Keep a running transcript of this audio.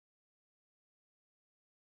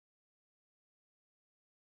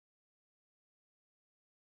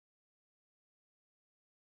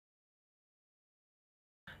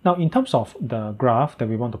Now, in terms of the graph that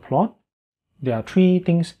we want to plot, there are three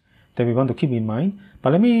things that we want to keep in mind.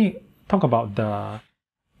 But let me talk about the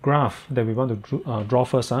graph that we want to draw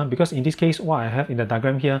first, because in this case, what I have in the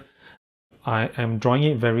diagram here, I am drawing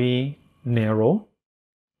it very narrow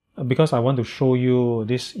because I want to show you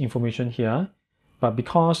this information here. But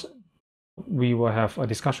because we will have a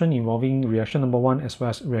discussion involving reaction number 1 as well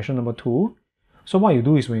as reaction number 2, so what you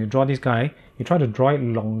do is when you draw this guy, you try to draw it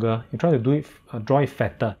longer, you try to draw it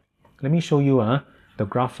fatter. Let me show you the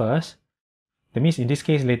graph first. That means in this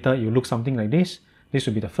case later it will look something like this. This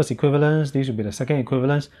will be the first equivalence, this will be the second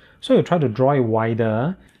equivalence. So you try to draw it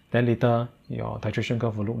wider, then later your titration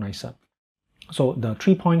curve will look nicer. So the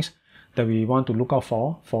 3 points that we want to look out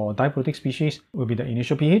for diprotic species will be the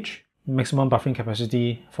initial pH, maximum buffering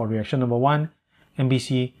capacity for reaction number 1,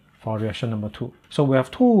 MBC for reaction number 2. So we have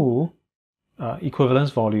 2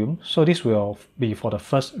 equivalence volume. So this will be for the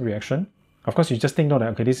first reaction. Of course, you just think note that,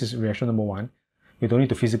 okay, this is reaction number 1. You don't need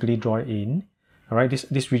to physically draw it in. Alright,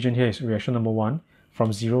 this region here is reaction number 1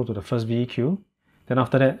 from 0 to the first VEQ. Then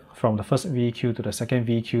after that, from the first VEQ to the second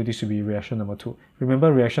VEQ, this will be reaction number 2.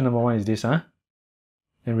 Remember, reaction number 1 is this, and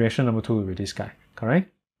reaction number 2 will be this guy,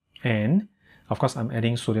 correct? And of course, I'm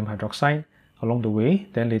adding sodium hydroxide along the way.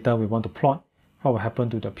 Then later we want to plot what will happen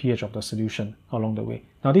to the pH of the solution along the way.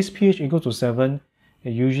 Now this pH equals to 7,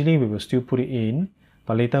 usually we will still put it in,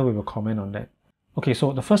 but later we will comment on that. Okay,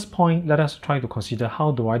 so the first point, let us try to consider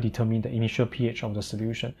how do I determine the initial pH of the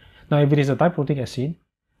solution. Now if it is a diprotic acid,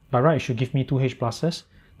 by right it should give me 2 H pluses.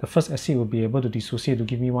 The first acid will be able to dissociate to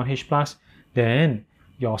give me 1 H plus. Then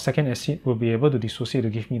your second acid will be able to dissociate to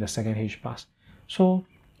give me the second H plus. So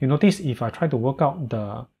you notice if I try to work out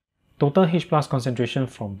the total H plus concentration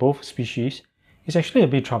from both species, it's actually a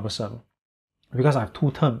bit troublesome because I have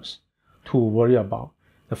 2 terms to worry about.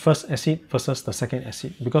 The first acid versus the second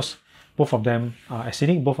acid, because both of them are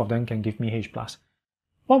acidic, both of them can give me H plus.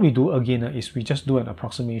 What we do again is we just do an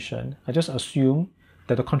approximation. I just assume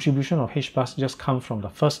that the contribution of H plus just comes from the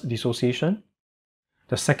first dissociation.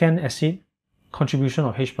 The second acid contribution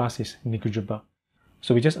of H plus is negligible.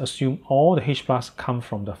 So we just assume all the H plus come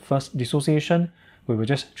from the first dissociation. We will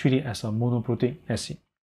just treat it as a monoprotic acid.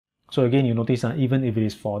 So again, you notice that even if it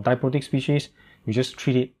is for diprotic species, we just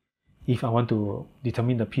treat it, if I want to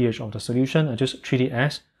determine the pH of the solution, I just treat it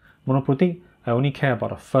as monoprotic. I only care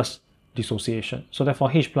about the first dissociation. So therefore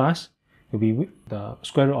H plus will be the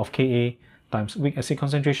square root of Ka times weak acid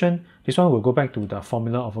concentration. This one will go back to the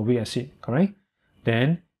formula of a weak acid, correct?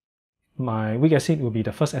 Then my weak acid will be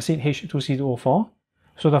the first acid, H2C2O4.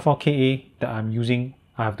 So therefore Ka that I'm using,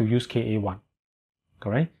 I have to use Ka1,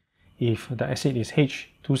 correct? If the acid is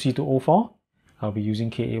H2C2O4, I'll be using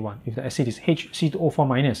Ka1. If the acid is HC2O4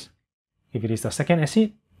 minus, if it is the second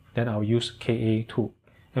acid, then I'll use Ka2.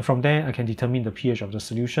 And from there, I can determine the pH of the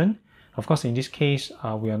solution. Of course, in this case,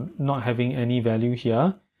 we are not having any value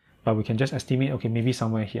here, but we can just estimate, okay, maybe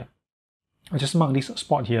somewhere here. I just mark this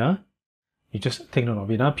spot here. You just take note of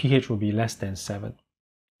it. pH will be less than 7.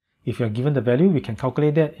 If you are given the value, we can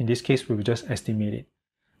calculate that. In this case, we will just estimate it.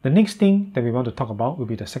 The next thing that we want to talk about will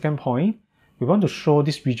be the second point. We want to show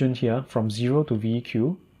this region here from 0 to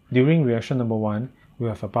VEQ. During reaction number 1, we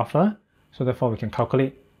have a buffer, so therefore we can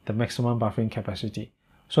calculate the maximum buffering capacity.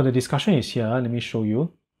 So the discussion is here. Let me show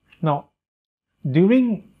you. Now,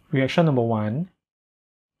 during reaction number 1,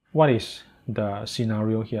 what is the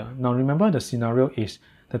scenario here? Now remember, the scenario is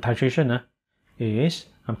the titration is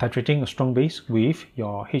I'm titrating a strong base with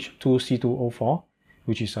your H2C2O4,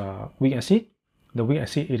 which is a weak acid. The weak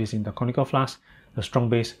acid, it is in the conical flask. The strong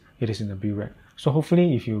base, it is in the burette. So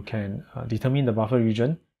hopefully if you can determine the buffer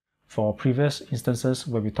region for previous instances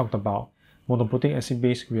where we talked about monoprotic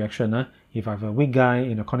acid-base reaction, if I have a weak guy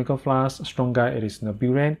in a conical flask, a strong guy, it is in the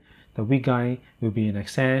burette. The weak guy will be in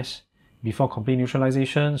excess before complete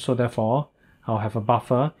neutralization. So therefore, I'll have a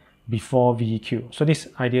buffer before VEQ. So this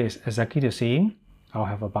idea is exactly the same. I'll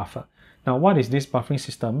have a buffer. Now, what is this buffering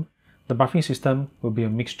system? The buffering system will be a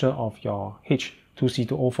mixture of your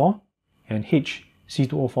H2C2O4 and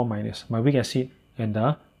HC2O4 minus, my weak acid, and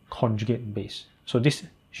the conjugate base. So this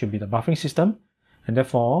should be the buffering system, and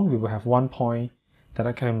therefore we will have 1 point that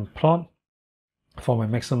I can plot for my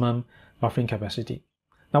maximum buffering capacity.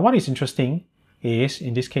 Now what is interesting is,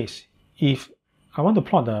 in this case, if I want to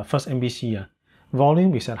plot the first MBC,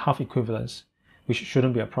 volume is at half equivalence, which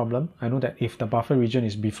shouldn't be a problem. I know that if the buffer region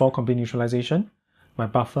is before complete neutralization, my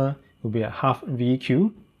buffer will be at half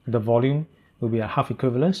VEQ, the volume will be at half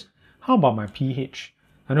equivalence. How about my pH?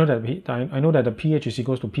 I know that the pH is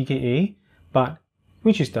equals to pKa, but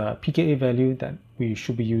which is the pKa value that we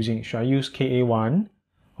should be using? Should I use Ka1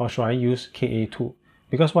 or should I use Ka2?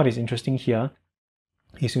 Because what is interesting here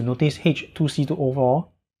is you notice H2C2O4,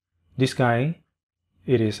 this guy,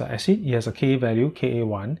 it is an acid, it has a Ka value,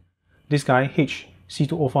 Ka1. This guy,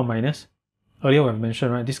 HC2O4 minus, earlier we have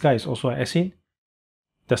mentioned, right, this guy is also an acid.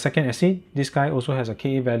 The second acid, this guy also has a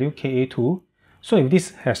Ka value, Ka2. So if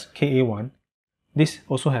this has Ka1, this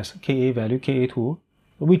also has Ka value, Ka2,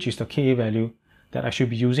 which is the Ka value that I should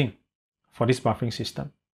be using for this buffering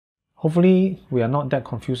system. Hopefully we are not that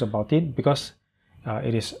confused about it, because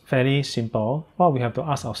it is fairly simple. What we have to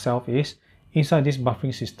ask ourselves is, inside this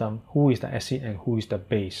buffering system, who is the acid and who is the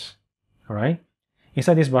base? Alright?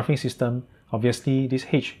 Inside this buffering system, obviously this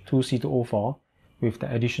H2C2O4 with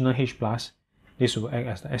the additional H+, this will act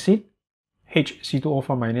as the acid.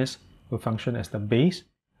 HC2O4 minus will function as the base.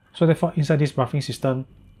 So therefore, inside this buffering system,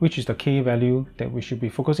 which is the Ka value that we should be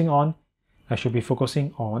focusing on, I should be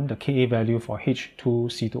focusing on the Ka value for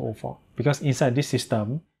H2C2O4. Because inside this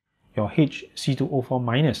system, your HC2O4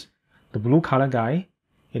 minus, the blue color guy,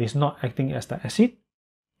 it is not acting as the acid,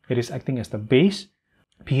 it is acting as the base.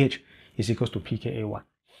 pH is equals to pKa1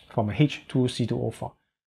 for my H2C2O4.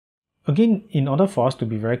 Again, in order for us to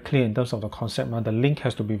be very clear in terms of the concept, the link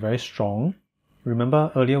has to be very strong.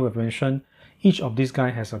 Remember earlier we've mentioned each of these guy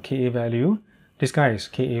has a Ka value. This guy is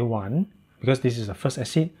Ka1 because this is the first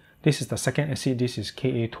acid, this is the second acid, this is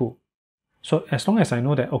Ka2. So as long as I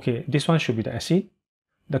know that, okay, this one should be the acid,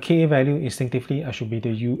 the Ka value instinctively I should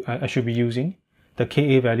be using the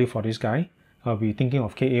Ka value for this guy. I'll be thinking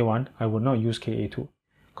of Ka1, I will not use Ka2.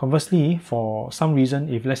 Conversely, for some reason,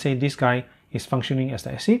 if let's say this guy is functioning as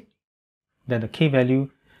the acid, then the K value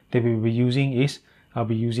that we will be using is, I'll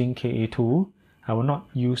be using Ka2, I will not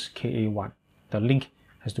use Ka1. The link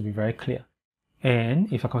has to be very clear.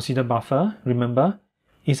 And if I consider buffer, remember,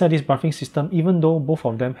 inside this buffering system, even though both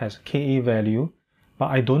of them has Ka value, but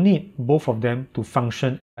I don't need both of them to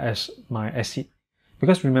function as my acid.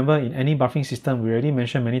 Because remember, in any buffering system, we already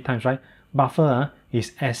mentioned many times, right? Buffer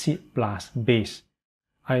is acid plus base.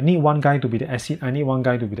 I need one guy to be the acid, I need one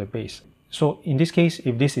guy to be the base. So in this case,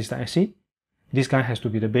 if this is the acid, this guy has to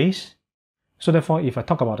be the base. So therefore, if I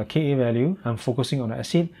talk about the Ka value, I'm focusing on the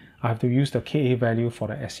acid, I have to use the Ka value for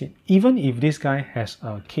the acid. Even if this guy has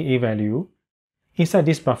a Ka value, inside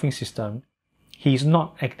this buffering system, he is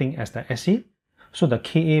not acting as the acid, so the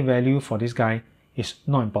Ka value for this guy is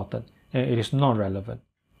not important, and it is not relevant.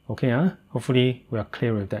 Okay, hopefully we are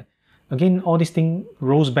clear with that. Again, all this thing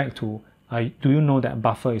rolls back to, do you know that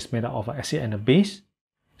buffer is made up of an acid and a base?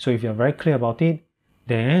 So if you're very clear about it,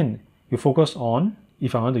 then you focus on,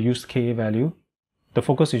 if I want to use Ka value, the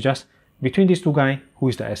focus is just between these two guys, who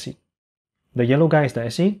is the acid? The yellow guy is the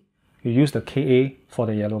acid, you use the Ka for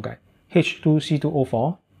the yellow guy.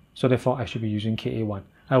 H2C2O4, so therefore I should be using Ka1.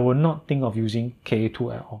 I will not think of using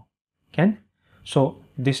Ka2 at all. Can? So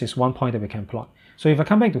this is one point that we can plot. So if I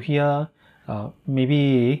come back to here,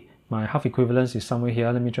 maybe my half equivalence is somewhere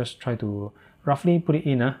here. Let me just try to roughly put it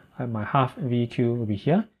in. My half VQ will be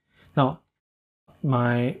here. Now,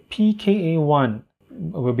 my pKa1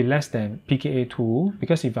 will be less than pKa2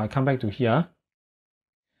 because if I come back to here,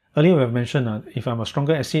 earlier we have mentioned if I'm a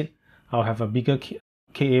stronger acid, I'll have a bigger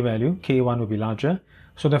Ka value, Ka1 will be larger.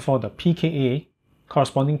 So therefore the pKa,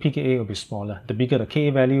 corresponding pKa will be smaller. The bigger the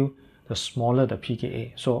Ka value, the smaller the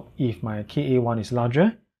pKa. So if my Ka1 is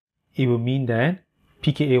larger, it will mean that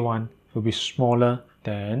pKa1 will be smaller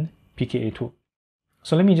than pKa2.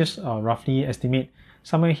 So let me just roughly estimate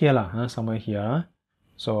somewhere here, somewhere here.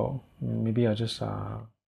 So maybe I'll just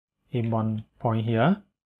aim one point here.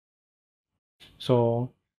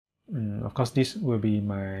 So of course this will be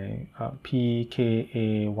my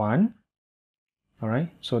pKa1. Alright,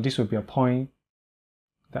 so this will be a point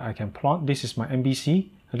that I can plot. This is my MBC.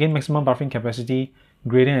 Again, maximum buffering capacity,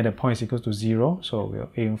 gradient at the point is equal to 0. So we'll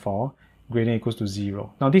aim for gradient equals to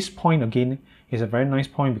 0. Now this point again is a very nice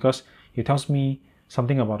point because it tells me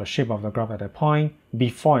something about the shape of the graph at that point,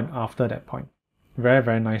 before and after that point. Very,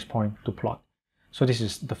 very nice point to plot. So this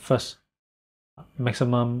is the first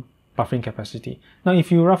maximum buffering capacity. Now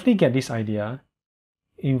if you roughly get this idea,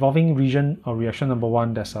 involving region or reaction number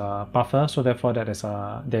 1, there's a buffer, so therefore there's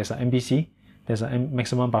a MBC, there's a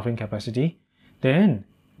maximum buffering capacity. Then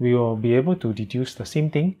we will be able to deduce the same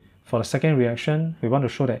thing for the second reaction. We want to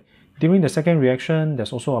show that during the second reaction,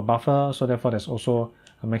 there's also a buffer, so therefore there's also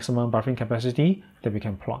a maximum buffering capacity that we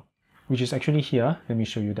can plot, which is actually here. Let me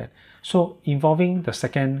show you that. So involving the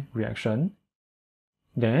second reaction,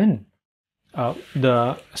 then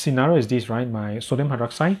the scenario is this, right? My sodium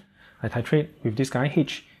hydroxide, I titrate with this guy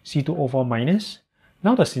HC2O4 minus.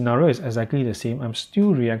 Now the scenario is exactly the same. I'm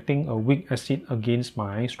still reacting a weak acid against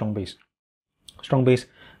my strong base. Strong base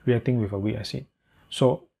reacting with a weak acid.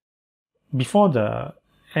 So before the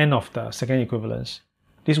end of the second equivalence,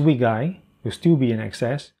 this weak guy will still be in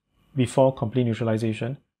excess before complete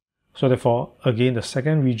neutralization. So therefore, again, the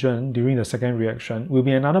second region during the second reaction will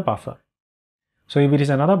be another buffer. So if it is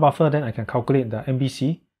another buffer, then I can calculate the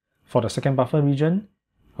MBC for the second buffer region.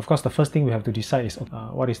 Of course, the first thing we have to decide is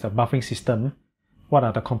what is the buffering system, what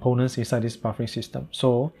are the components inside this buffering system.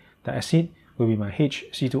 So the acid will be my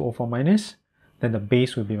HC2O4-, then the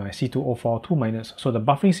base will be my C2O4 2-. So the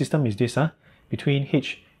buffering system is this, between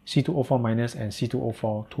HC2O4- and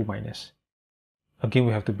C2O4 2-. Again,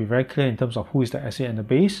 we have to be very clear in terms of who is the acid and the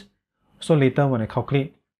base. So later when I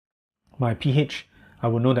calculate my pH, I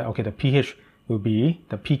will know that, okay, the pH will be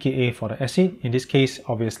the pKa for the acid. In this case,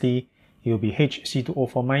 obviously, it will be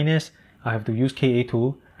HC2O4-. I have to use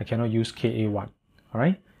Ka2, I cannot use Ka1.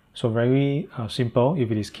 Alright, so very simple.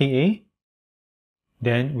 If it is Ka,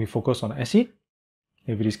 then we focus on the acid.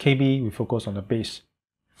 If it is Kb, we focus on the base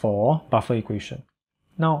for buffer equation.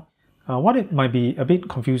 Now, what it might be a bit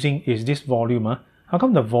confusing is this volume. How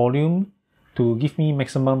come the volume to give me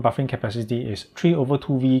maximum buffering capacity is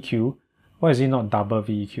 3/2 VEQ? Why is it not double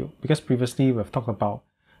VEQ? Because previously we've talked about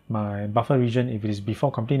my buffer region, if it is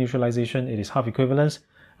before complete neutralization, it is half equivalence.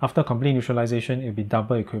 After complete neutralization, it will be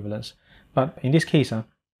double equivalence. But in this case,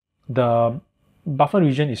 the buffer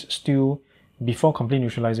region is still before complete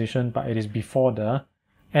neutralization, but it is before the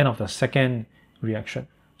end of the second reaction.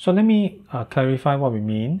 So let me clarify what we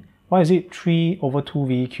mean. Why is it 3/2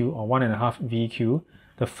 VEQ or 1.5 VEQ?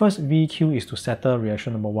 The first VEQ is to settle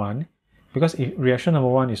reaction number 1, because if reaction number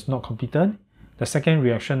 1 is not completed, the second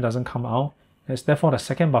reaction doesn't come out, and therefore the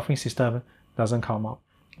second buffering system doesn't come out.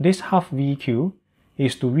 This half VEQ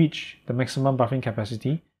is to reach the maximum buffering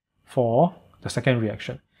capacity for the second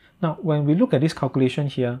reaction. Now, when we look at this calculation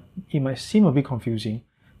here, it might seem a bit confusing,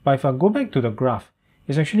 but if I go back to the graph,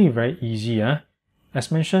 it's actually very easy.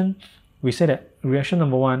 As mentioned, we say that reaction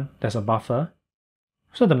number 1, there's a buffer,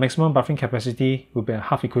 so the maximum buffering capacity will be a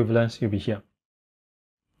half equivalence, it will be here,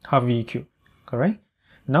 half VEQ, correct?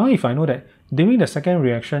 Now if I know that during the second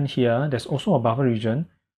reaction here, there's also a buffer region,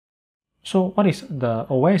 so what is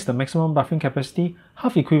where is the maximum buffering capacity?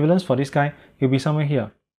 Half equivalence for this guy, it will be somewhere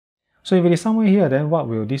here. So if it is somewhere here, then what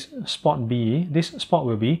will this spot be? This spot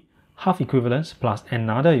will be half equivalence plus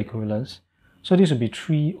another equivalence. So this will be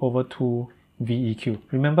 3/2 VEQ.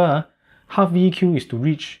 Remember, half VEQ is to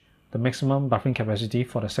reach the maximum buffering capacity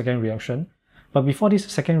for the second reaction. But before this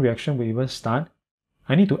second reaction will even start,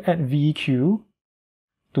 I need to add VEQ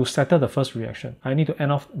to settle the first reaction. I need to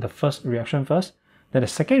end off the first reaction first, then the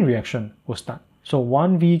second reaction will start. So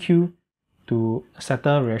 1 VEQ to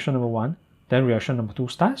settle reaction number 1, then reaction number 2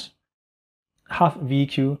 starts. Half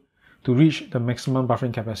VEQ to reach the maximum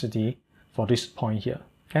buffering capacity for this point here.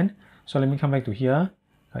 Okay? So let me come back to here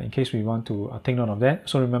in case we want to take note of that.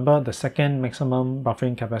 So remember, the second maximum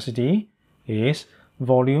buffering capacity is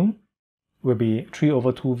volume will be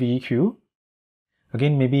 3/2 VEQ.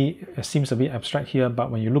 Again, maybe it seems a bit abstract here, but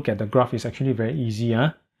when you look at the graph, it's actually very easy.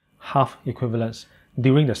 Half equivalence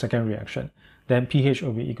during the second reaction. Then pH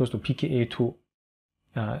will be equals to pKa2.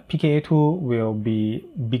 pKa2 will be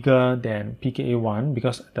bigger than pKa1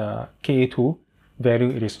 because the Ka2 value,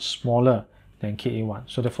 it is smaller than Ka1.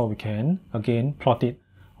 So therefore we can again plot it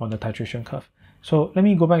on the titration curve. So let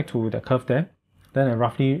me go back to the curve there. Then I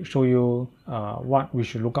roughly show you what we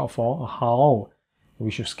should look out for, or how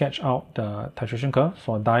we should sketch out the titration curve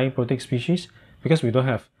for diprotic species, because we don't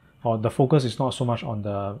have, or the focus is not so much on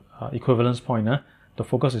the equivalence point. The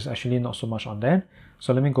focus is actually not so much on that.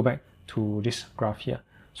 So let me go back to this graph here.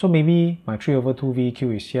 So maybe my 3/2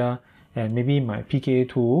 VEQ is here, and maybe my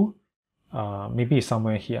pKa2 maybe is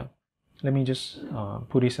somewhere here. Let me just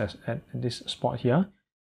put this at this spot here,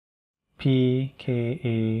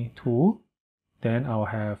 pKa2. Then I'll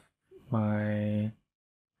have my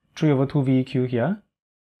 3/2 VEQ here.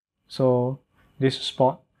 So this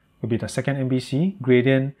spot will be the second MBC.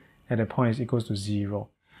 Gradient at that point is equals to 0.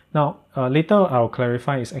 Now later I'll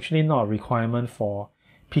clarify it's actually not a requirement for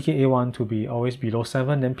pKa1 to be always below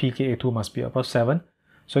 7, then pKa2 must be above 7.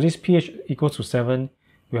 So this pH equals to 7,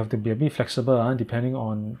 we have to be a bit flexible depending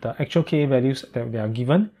on the actual Ka values that they are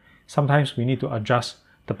given. Sometimes we need to adjust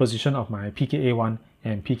the position of my pKa1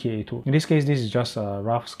 and pKa2. In this case, this is just a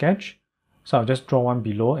rough sketch. So I'll just draw one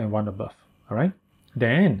below and one above. Alright.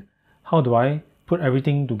 Then how do I put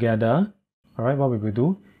everything together? Alright, what we will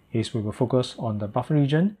do is we will focus on the buffer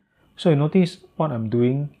region. So you notice what I'm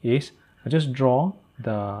doing is I just draw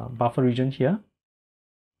the buffer region here.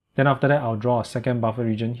 Then after that, I'll draw a second buffer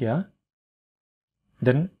region here.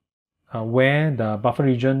 Then where the buffer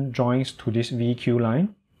region joins to this VEQ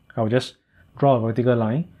line, I'll just draw a vertical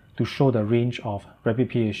line to show the range of rapid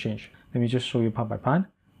pH change. Let me just show you part by part.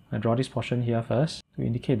 I draw this portion here first to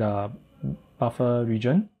indicate the buffer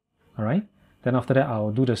region. Alright, then after that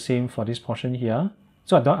I'll do the same for this portion here.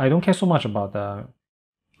 So I don't care so much about the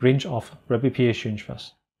range of rapid pH change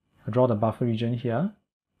first. I draw the buffer region here.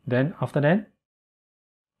 Then after that,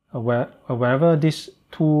 wherever these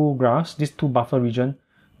two graphs, these two buffer region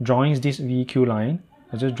joins this VQ line,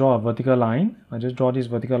 I just draw a vertical line. I just draw this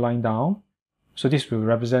vertical line down. So this will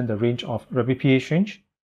represent the range of rapid pH change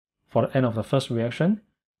for the end of the first reaction.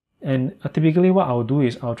 And typically what I'll do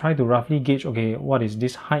is I'll try to roughly gauge, okay, what is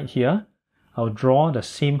this height here? I'll draw the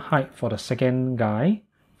same height for the second guy,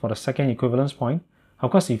 for the second equivalence point.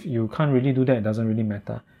 Of course, if you can't really do that, it doesn't really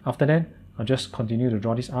matter. After that, I'll just continue to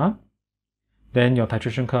draw this up. Then your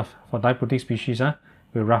titration curve for diprotic species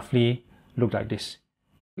will roughly look like this.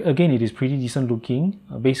 Again, it is pretty decent looking.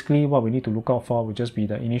 Basically, what we need to look out for will just be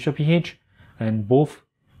the initial pH and both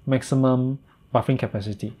maximum buffering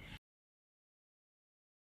capacity.